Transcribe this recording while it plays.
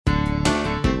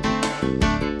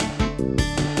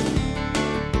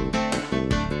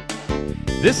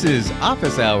This is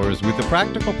Office Hours with the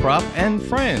Practical Prof and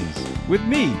Friends, with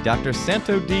me, Dr.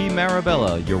 Santo D.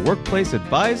 Marabella, your workplace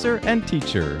advisor and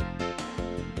teacher.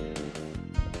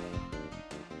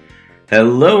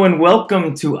 Hello and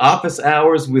welcome to Office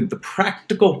Hours with the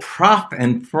Practical Prof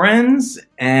and Friends,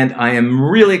 and I am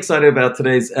really excited about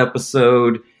today's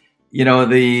episode. You know,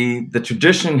 the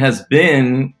tradition has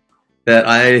been that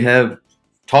I have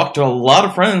talked to a lot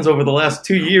of friends over the last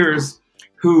 2 years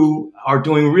who are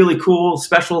doing really cool,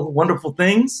 special, wonderful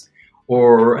things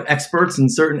or experts in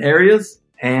certain areas.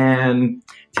 And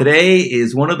today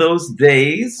is one of those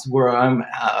days where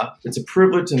it's a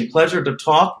privilege and pleasure to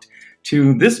talk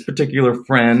to this particular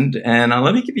friend. And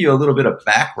let me give you a little bit of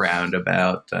background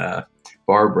about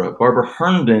Barbara. Barbara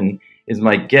Herndon is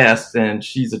my guest, and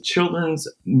she's a children's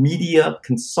media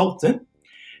consultant.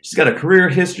 She's got a career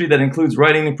history that includes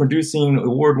writing and producing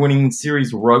award-winning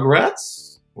series Rugrats,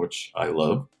 which I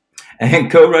love, and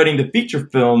co-writing the feature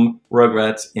film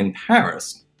Rugrats in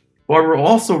Paris. Barbara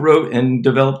also wrote and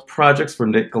developed projects for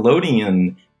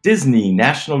Nickelodeon, Disney,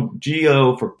 National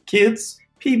Geo for Kids,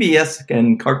 PBS,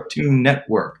 and Cartoon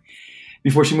Network,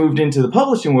 before she moved into the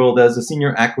publishing world as a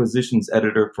senior acquisitions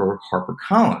editor for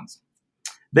HarperCollins.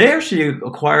 There, she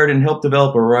acquired and helped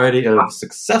develop a variety of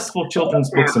successful children's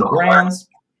books and brands,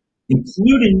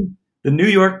 including the New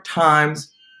York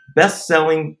Times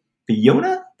best-selling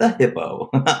Fiona the Hippo.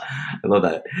 I love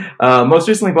that. Most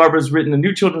recently, Barbara's written a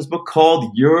new children's book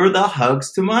called You're the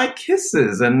Hugs to My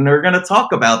Kisses, and we're going to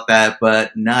talk about that,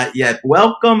 but not yet.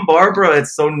 Welcome, Barbara.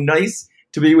 It's so nice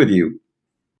to be with you.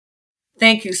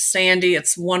 Thank you, Sandy.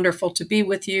 It's wonderful to be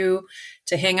with you,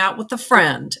 to hang out with a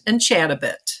friend and chat a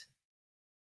bit.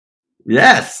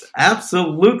 Yes,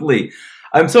 absolutely.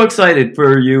 I'm so excited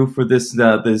for you for this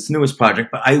newest project,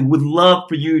 but I would love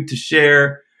for you to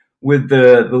share with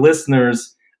the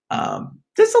listeners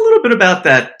just a little bit about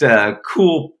that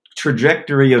cool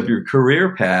trajectory of your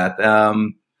career path,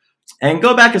 and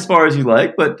go back as far as you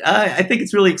like. But I think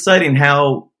it's really exciting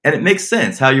and it makes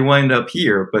sense how you wind up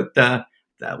here. But why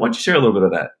don't you share a little bit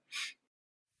of that?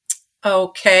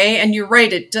 Okay, and you're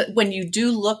right. When you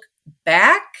do look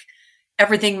back,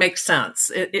 everything makes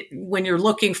sense. When you're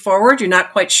looking forward, you're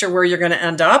not quite sure where you're going to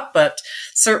end up, but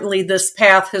certainly this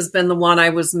path has been the one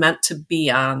I was meant to be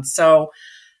on. So,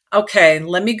 okay,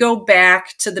 let me go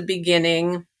back to the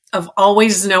beginning of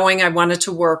always knowing I wanted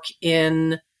to work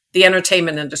in the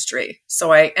entertainment industry.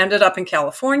 So I ended up in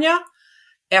California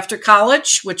after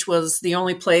college, which was the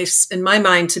only place in my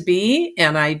mind to be.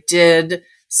 And I did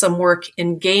some work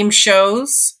in game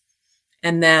shows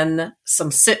and then some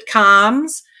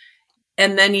sitcoms,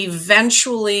 and then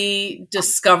eventually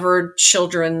discovered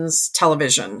children's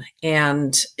television.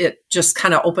 And it just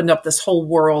kind of opened up this whole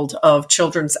world of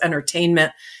children's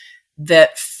entertainment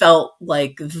that felt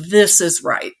like this is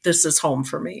right. This is home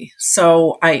for me.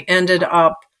 So I ended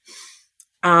up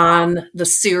on the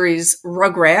series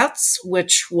Rugrats,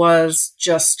 which was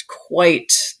just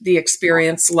quite the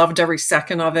experience. Loved every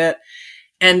second of it.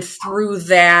 And through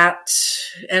that,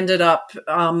 ended up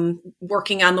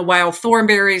working on the Wild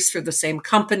Thornberrys for the same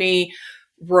company,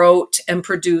 wrote and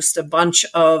produced a bunch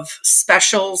of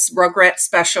specials, Rugrats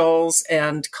specials,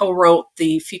 and co-wrote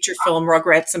the feature film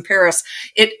Rugrats in Paris.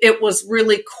 It was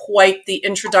really quite the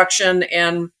introduction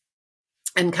and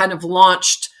kind of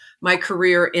launched my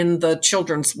career in the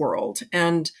children's world.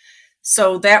 And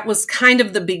so that was kind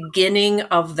of the beginning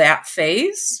of that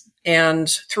phase. And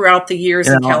throughout the years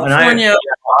in California.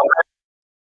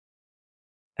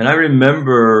 And I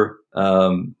remember,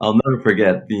 I'll never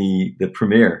forget the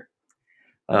premiere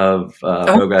of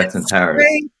Rugrats in Paris.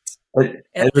 It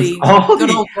was all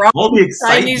the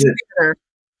excitement.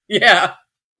 Yeah.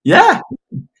 Yeah.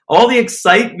 All the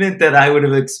excitement that I would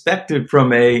have expected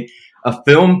from a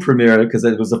film premiere, because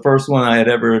it was the first one I had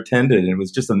ever attended. And it was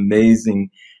just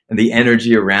amazing. And the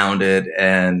energy around it,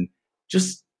 and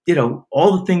just, you know,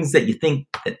 all the things that you think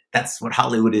that's what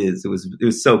Hollywood is. It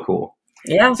was so cool.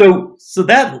 Yeah. So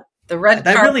that the red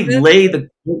that carpet, really laid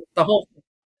the whole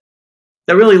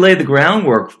that really laid the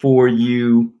groundwork for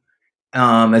you,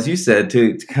 as you said,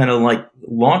 to kind of like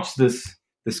launch this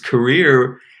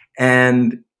career.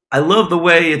 And I love the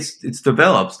way it's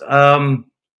developed. Tell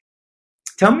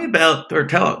me about, or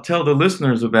tell the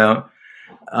listeners about,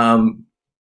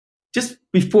 just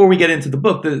before we get into the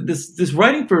book, this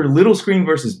writing for little screen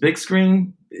versus big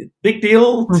screen, big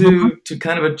deal to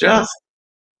kind of adjust.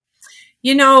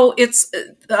 You know, it's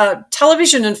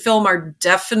television and film are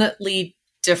definitely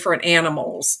different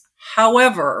animals.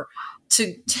 However,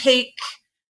 to take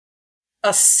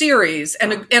a series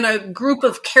and a group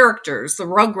of characters, the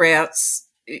Rugrats,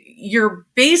 you're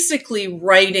basically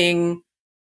writing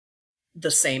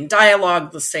the same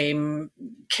dialogue, the same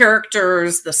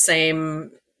characters, the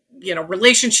same,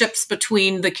 relationships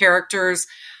between the characters.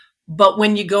 But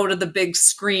when you go to the big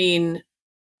screen,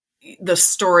 the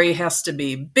story has to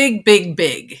be big, big,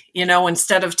 big,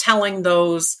 instead of telling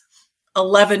those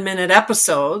 11-minute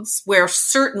episodes where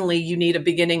certainly you need a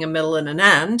beginning, a middle, and an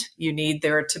end. You need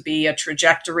there to be a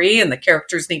trajectory and the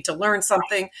characters need to learn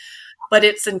something, but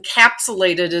it's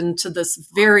encapsulated into this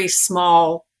very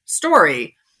small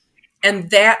story.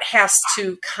 And that has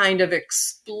to kind of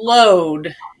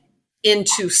explode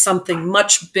into something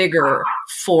much bigger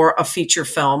for a feature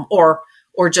film or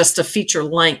just a feature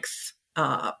length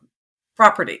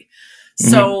property.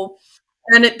 Mm-hmm. So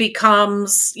then it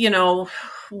becomes,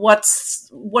 what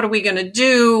are we going to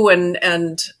do?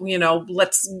 And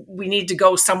we need to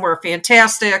go somewhere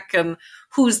fantastic, and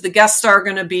who's the guest star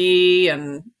going to be?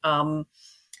 And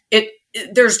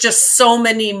there's just so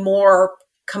many more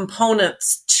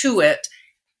components to it.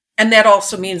 And that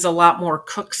also means a lot more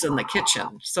cooks in the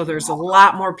kitchen. So there's a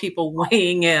lot more people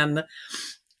weighing in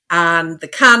on the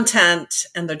content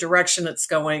and the direction it's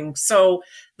going. So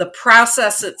the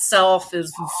process itself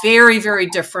is very, very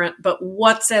different, but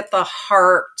what's at the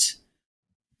heart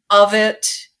of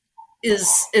it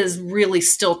is really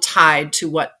still tied to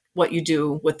what you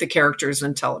do with the characters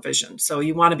in television. So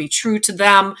you want to be true to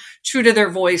them, true to their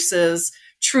voices,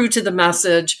 true to the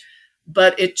message,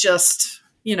 but it just,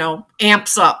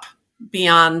 amps up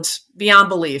beyond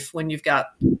belief when you've got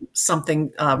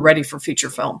something ready for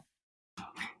feature film.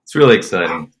 It's really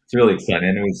exciting.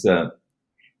 And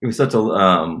it was such a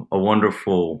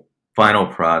wonderful final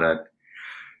product.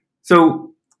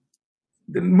 So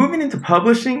moving into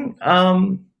publishing,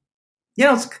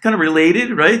 it's kind of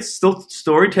related, right? It's still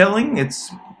storytelling.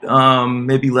 It's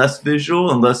maybe less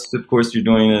visual, unless, of course, you're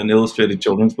doing an illustrated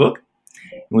children's book,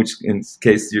 in which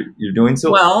case you're doing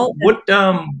so. Well, what?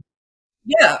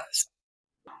 Yeah,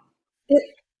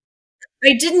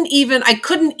 I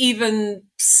couldn't even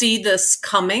see this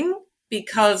coming,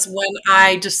 because when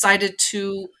I decided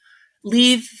to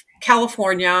leave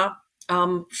California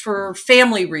for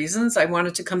family reasons, I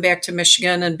wanted to come back to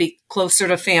Michigan and be closer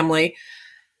to family.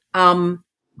 There's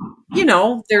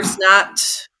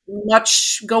not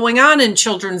much going on in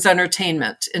children's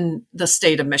entertainment in the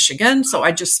state of Michigan. So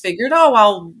I just figured,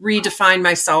 I'll redefine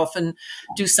myself and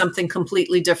do something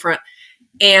completely different.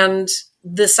 And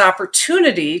this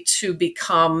opportunity to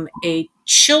become a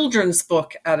children's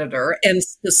book editor, and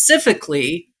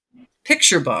specifically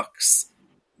picture books,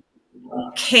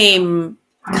 kind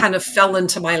of fell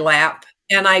into my lap.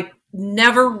 And I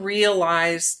never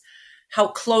realized how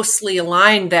closely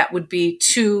aligned that would be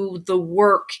to the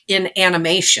work in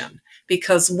animation.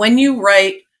 Because when you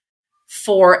write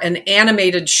for an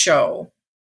animated show,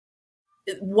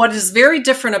 what is very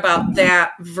different about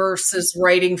that versus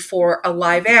writing for a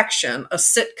live action, a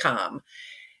sitcom,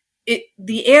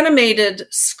 the animated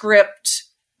script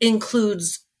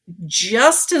includes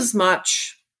just as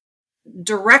much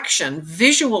direction,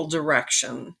 visual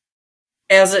direction,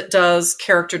 as it does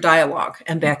character dialogue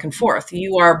and back and forth.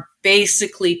 You are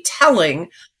basically telling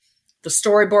the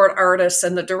storyboard artists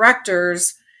and the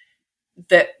directors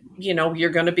that, you're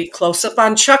going to be close up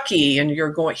on Chucky, and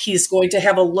he's going to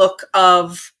have a look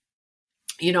of,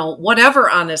 whatever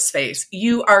on his face.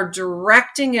 You are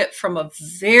directing it from a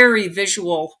very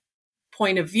visual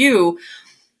point of view.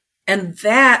 And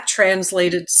that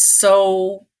translated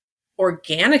so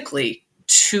organically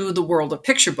to the world of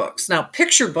picture books. Now,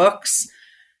 picture books,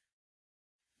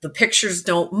 the pictures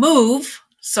don't move.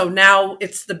 So now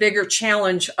it's the bigger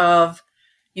challenge of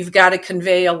you've got to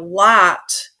convey a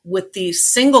lot with these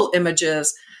single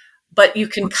images, but you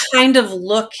can kind of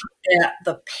look at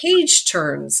the page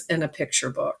turns in a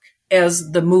picture book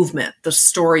as the movement, the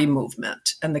story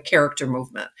movement, and the character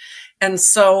movement. And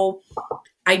so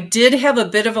I did have a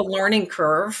bit of a learning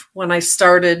curve when I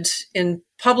started in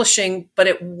publishing, but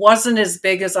it wasn't as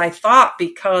big as I thought,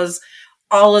 because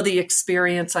all of the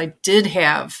experience I did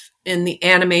have in the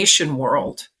animation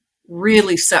world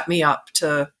really set me up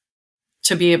to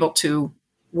be able to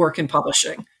work in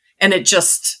publishing. And it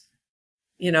just,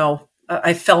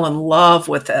 I fell in love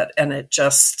with it, and it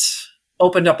just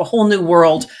opened up a whole new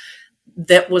world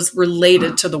that was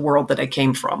related to the world that I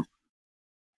came from.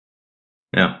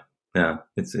 Yeah.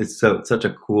 It's such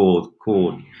a cool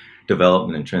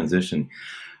development and transition.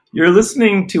 You're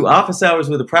listening to Office Hours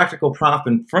with a Practical Prof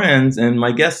and Friends, and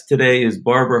my guest today is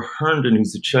Barbara Herndon,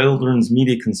 who's a children's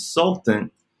media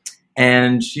consultant,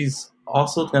 and she's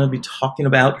also going to be talking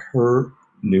about her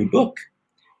new book,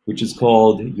 which is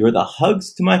called You're the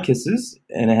Hugs to My Kisses,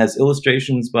 and it has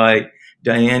illustrations by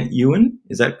Diane Ewan.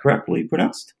 Is that correctly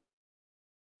pronounced?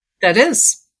 That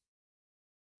is.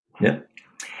 Yeah.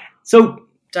 So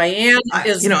Diane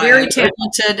is very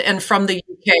talented and from the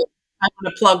UK. I want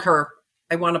to plug her.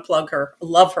 I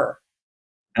love her.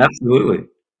 Absolutely.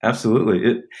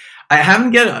 Absolutely. I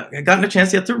haven't gotten a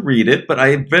chance yet to read it, but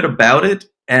I read about it,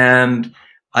 and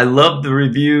I love the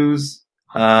reviews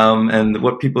and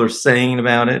what people are saying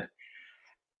about it.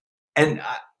 And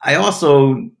I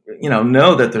also,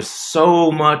 know that there's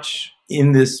so much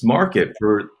in this market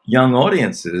for young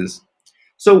audiences.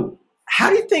 So how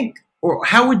do you think, or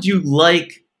how would you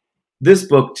like this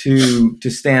book to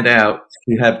stand out,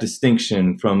 to have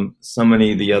distinction from so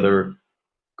many of the other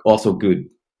also good,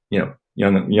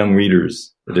 young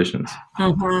readers editions?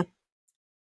 Mm-hmm.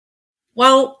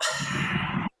 Well,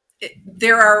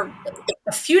 there are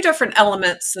a few different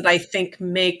elements that I think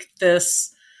make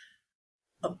this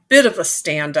a bit of a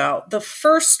standout. The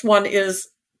first one is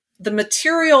the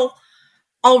material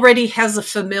already has a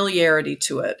familiarity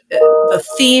to it. The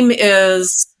theme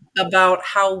is about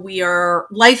how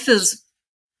life is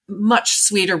much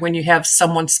sweeter when you have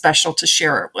someone special to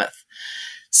share it with.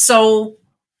 So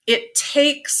it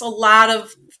takes a lot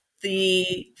of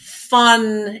the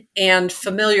fun and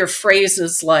familiar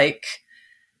phrases like,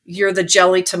 you're the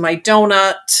jelly to my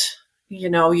donut,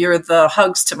 you're the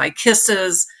hugs to my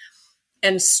kisses,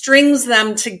 and strings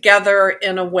them together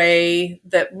in a way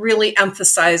that really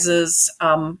emphasizes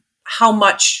how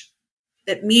much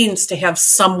it means to have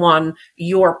someone,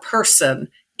 your person,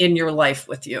 in your life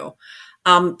with you.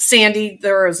 Sandy,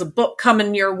 there is a book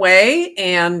coming your way,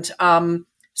 and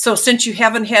so since you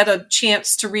haven't had a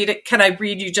chance to read it, can I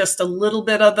read you just a little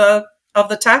bit of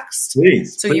the text?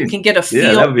 Please. You can get a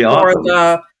feel for awesome.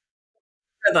 the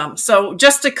rhythm. So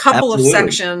just a couple of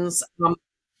sections.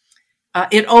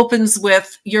 It opens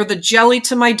with, you're the jelly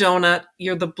to my donut,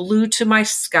 you're the blue to my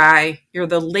sky, you're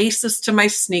the laces to my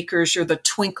sneakers, you're the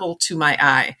twinkle to my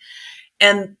eye.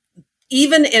 And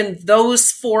even in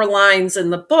those 4 lines in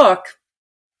the book,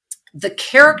 the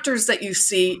characters that you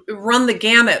see run the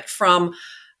gamut from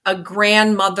a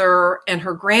grandmother and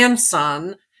her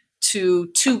grandson to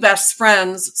 2 best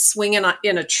friends swinging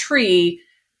in a tree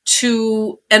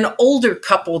to an older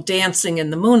couple dancing in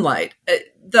the moonlight.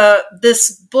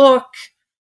 This book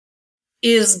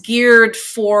is geared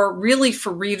for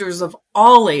readers of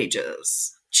all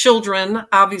ages, children,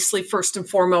 obviously first and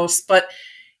foremost, but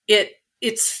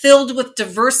it's filled with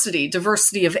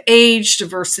diversity of age,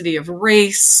 diversity of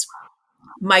race.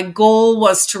 My goal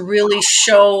was to really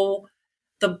show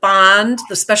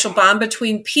the special bond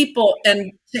between people,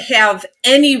 and to have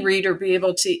any reader be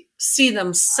able to see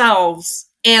themselves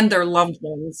and their loved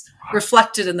ones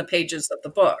reflected in the pages of the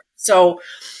book. So,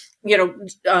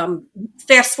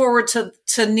 fast forward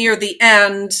to near the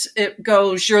end, it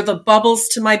goes, you're the bubbles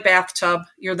to my bathtub,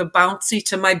 you're the bouncy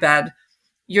to my bed,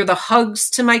 you're the hugs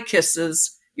to my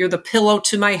kisses, you're the pillow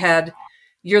to my head,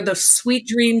 you're the sweet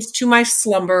dreams to my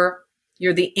slumber,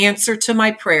 you're the answer to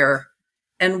my prayer,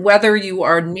 and whether you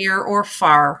are near or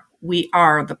far, we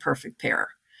are the perfect pair.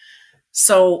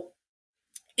 So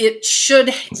it should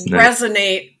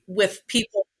resonate with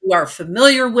people who are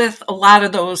familiar with a lot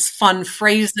of those fun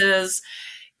phrases.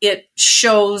 It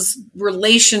shows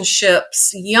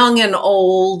relationships, young and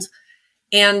old.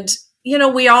 And,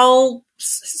 we all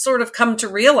sort of come to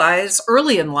realize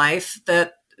early in life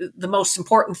that the most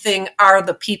important thing are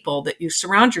the people that you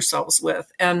surround yourselves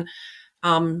with. And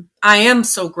I am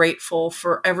so grateful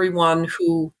for everyone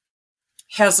who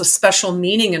has a special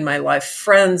meaning in my life,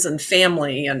 friends and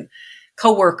family and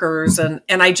coworkers. And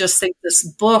I just think this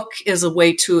book is a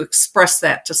way to express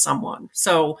that to someone.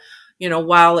 So,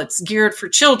 while it's geared for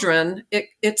children,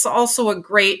 it's also a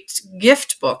great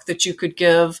gift book that you could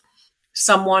give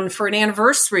someone for an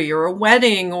anniversary or a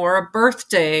wedding or a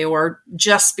birthday, or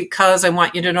just because I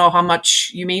want you to know how much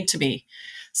you mean to me.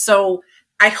 So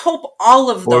I hope all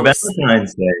of those. Or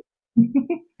Valentine's Day.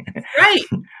 Right.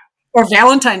 Or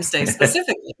Valentine's Day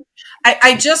specifically.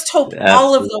 I just hope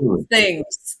all of those things,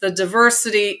 the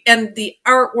diversity, and the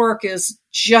artwork is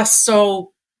just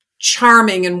so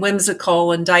charming and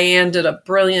whimsical, and Diane did a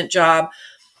brilliant job,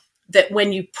 that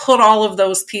when you put all of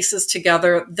those pieces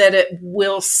together, that it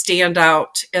will stand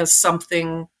out as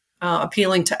something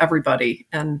appealing to everybody.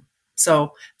 And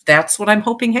so that's what I'm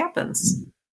hoping happens.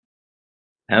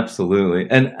 Absolutely.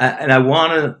 And I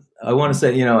want to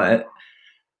say,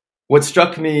 what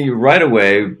struck me right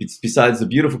away, besides the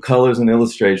beautiful colors and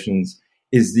illustrations,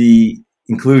 is the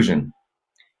inclusion,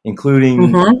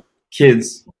 including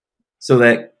kids, so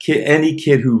that any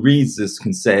kid who reads this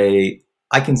can say,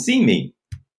 I can see me.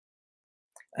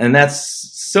 And that's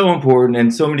so important.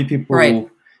 And so many people,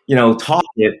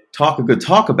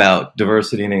 talk about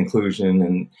diversity and inclusion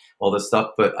and all this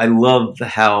stuff. But I love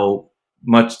how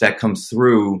much that comes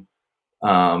through,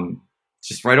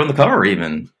 just right on the cover,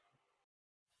 even.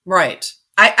 Right.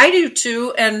 I do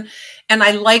too, and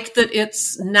I like that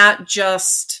it's not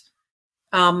just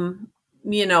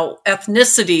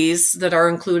ethnicities that are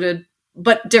included,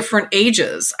 but different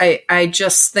ages. I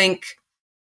just think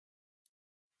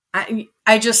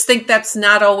that's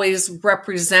not always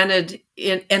represented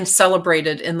and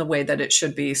celebrated in the way that it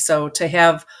should be. So to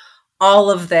have all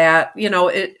of that,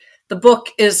 the book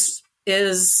is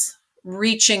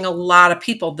reaching a lot of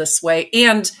people this way,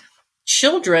 and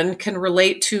children can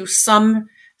relate to some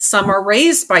are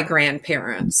raised by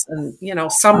grandparents, and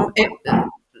some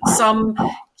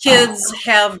kids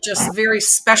have just very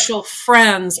special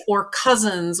friends or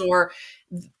cousins, or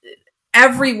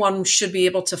everyone should be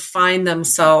able to find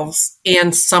themselves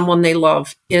and someone they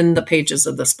love in the pages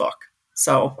of this book.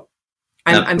 So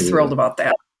I'm thrilled about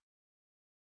that.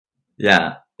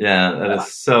 Yeah, that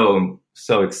is so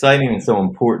exciting and so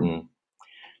important.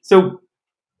 So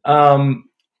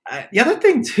the other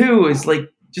thing too is, like,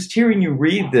 just hearing you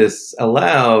read this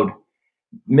aloud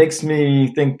makes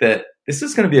me think that this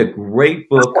is going to be a great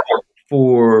book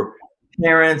for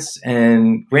parents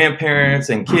and grandparents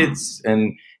and kids,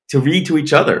 and to read to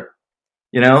each other,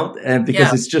 and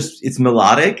because it's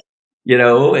melodic,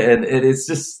 and it's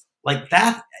just like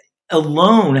that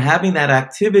alone, having that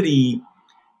activity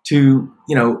to,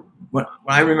 when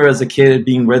I remember as a kid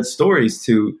being read stories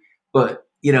to, but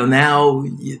now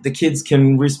the kids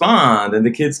can respond and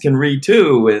the kids can read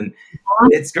too. And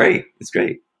it's great. It's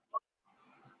great.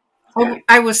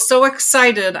 I was so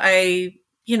excited.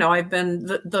 I've been,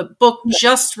 the book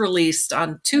just released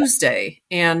on Tuesday,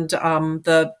 and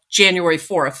the January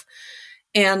 4th.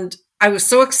 And I was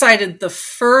so excited. The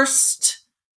first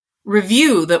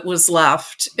review that was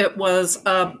left, it was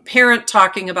a parent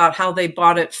talking about how they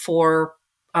bought it for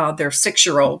their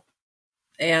 6-year-old,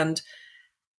 and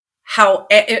how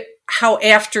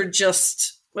after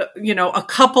just, a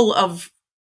couple of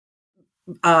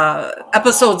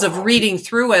episodes of reading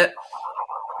through it,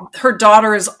 her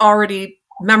daughter has already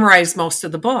memorized most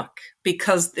of the book,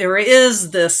 because there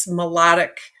is this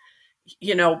melodic,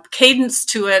 cadence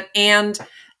to it, and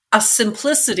a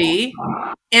simplicity.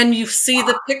 And you see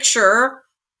the picture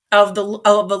of a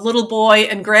little boy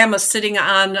and grandma sitting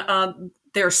on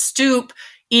their stoop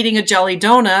eating a jelly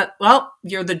donut. Well,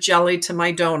 you're the jelly to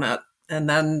my donut. And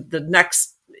then the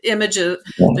next image of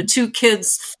the two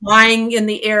kids flying in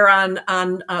the air on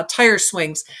tire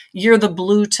swings. You're the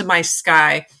blue to my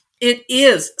sky. It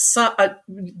is a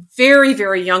very,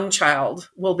 very young child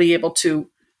will be able to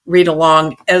read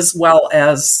along, as well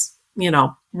as,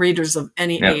 readers of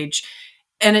any age.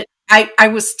 And I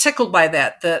was tickled by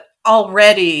that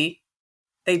already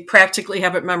they practically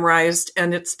have it memorized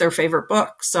and it's their favorite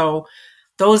book. So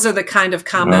those are the kind of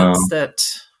comments that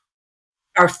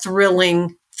are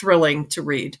thrilling to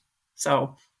read.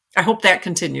 So I hope that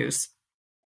continues.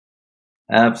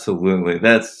 Absolutely.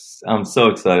 I'm so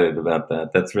excited about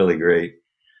that. That's really great.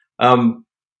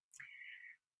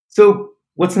 So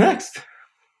what's next?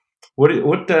 What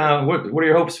are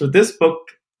your hopes for this book?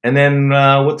 And then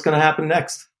what's going to happen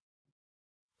next?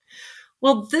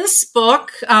 Well, this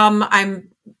book, I'm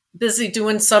busy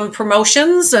doing some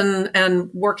promotions and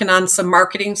working on some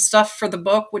marketing stuff for the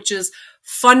book, which is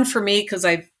fun for me because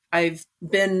I've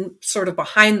been sort of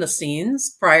behind the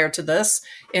scenes prior to this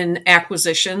in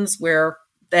acquisitions where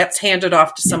that's handed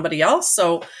off to somebody else.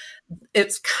 So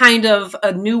it's kind of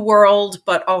a new world,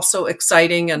 but also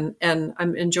exciting, and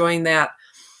I'm enjoying that.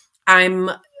 I'm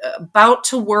about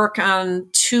to work on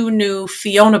 2 new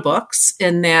Fiona books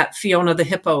in that Fiona the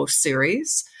Hippo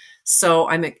series. So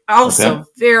I'm also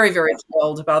very, very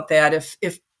thrilled about that.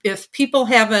 If people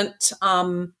haven't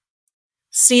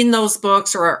seen those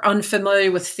books or are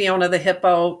unfamiliar with Fiona the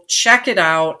Hippo, check it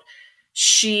out.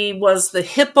 She was the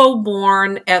hippo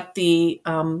born at the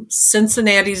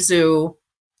Cincinnati Zoo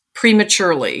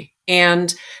prematurely,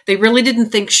 and they really didn't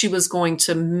think she was going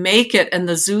to make it, and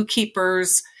the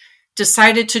zookeepers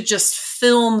decided to just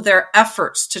film their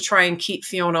efforts to try and keep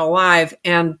Fiona alive,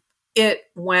 and it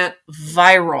went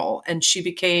viral, and she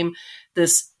became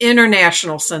this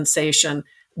international sensation,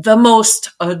 the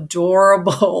most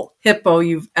adorable hippo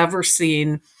you've ever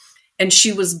seen. And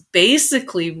she was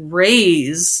basically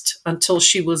raised until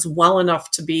she was well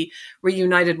enough to be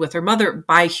reunited with her mother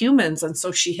by humans. And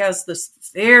so she has this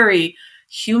very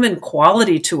human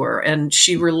quality to her, and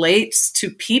she relates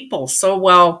to people so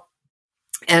well.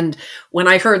 And when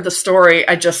I heard the story,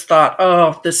 I just thought,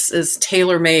 oh, this is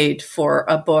tailor-made for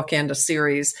a book and a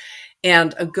series.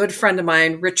 And a good friend of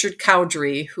mine, Richard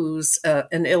Cowdery, who's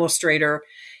an illustrator,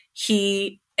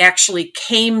 he actually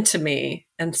came to me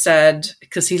and said,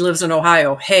 because he lives in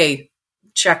Ohio, hey,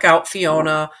 check out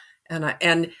Fiona.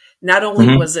 And not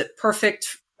only was it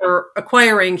perfect for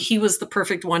acquiring, he was the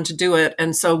perfect one to do it.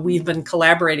 And so we've been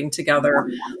collaborating together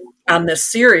on this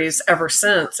series ever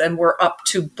since. And we're up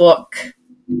to book,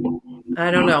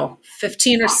 I don't know,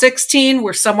 15 or 16.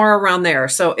 We're somewhere around there.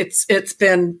 So it's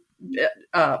been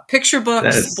picture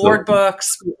books, board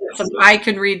books, some I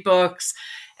Can Read books.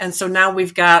 And so now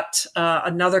we've got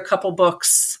another couple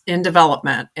books in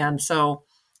development. And so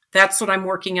that's what I'm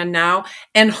working on now.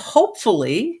 And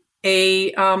hopefully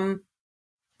another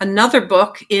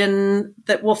book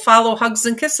that will follow Hugs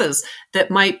and Kisses that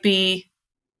might be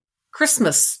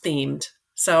Christmas themed.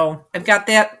 So I've got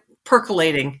that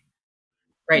percolating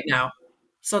right now.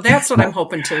 So that's what I'm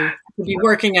hoping to be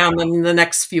working on in the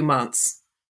next few months.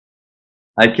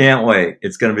 I can't wait.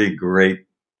 It's going to be great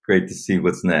to see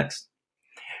what's next.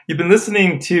 You've been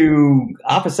listening to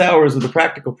Office Hours with the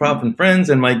Practical Prof and Friends,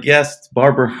 and my guest,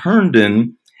 Barbara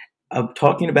Herndon,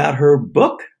 talking about her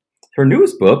book, her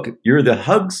newest book, You're the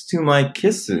Hugs to My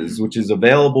Kisses, which is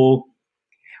available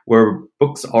where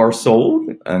books are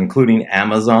sold, including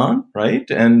Amazon, right?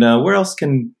 And where else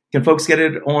can folks get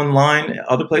it online,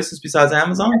 other places besides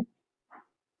Amazon?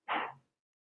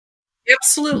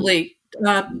 Absolutely.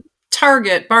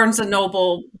 Target, Barnes &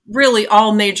 Noble, really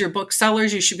all major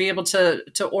booksellers. You should be able to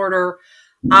order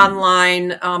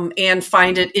online and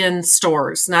find it in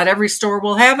stores. Not every store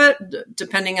will have it,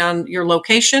 depending on your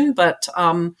location, but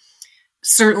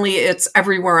certainly it's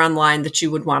everywhere online that you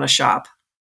would want to shop.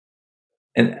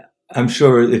 And I'm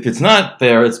sure if it's not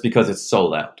there, it's because it's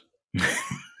sold out.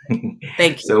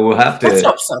 Thank you. So we'll have to. Let's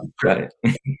hope so. Right.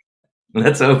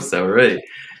 Let's hope so, right.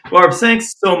 Barb,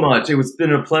 thanks so much. It's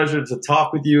been a pleasure to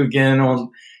talk with you again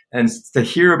and to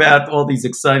hear about all these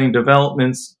exciting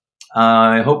developments.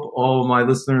 I hope all of my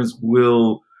listeners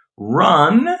will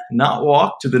run, not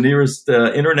walk, to the nearest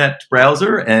internet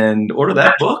browser and order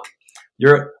that book.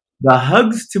 The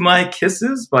Hugs to My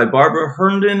Kisses by Barbara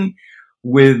Herndon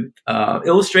with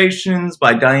illustrations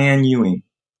by Diane Ewing.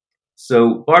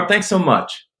 So, Barb, thanks so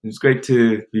much. It was great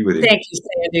to be with you. Thank you,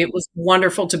 Sandy. It was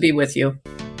wonderful to be with you.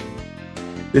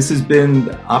 This has been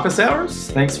Office Hours.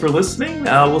 Thanks for listening.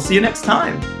 We'll see you next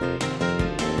time.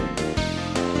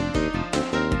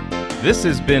 This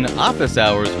has been Office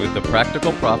Hours with the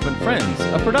Practical Prof and Friends,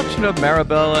 a production of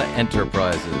Marabella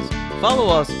Enterprises. Follow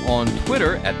us on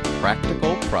Twitter at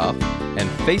Practical Prof and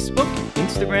Facebook,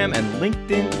 Instagram, and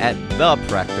LinkedIn at The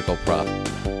Practical Prof.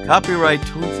 Copyright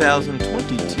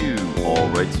 2022. All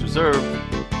rights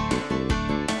reserved.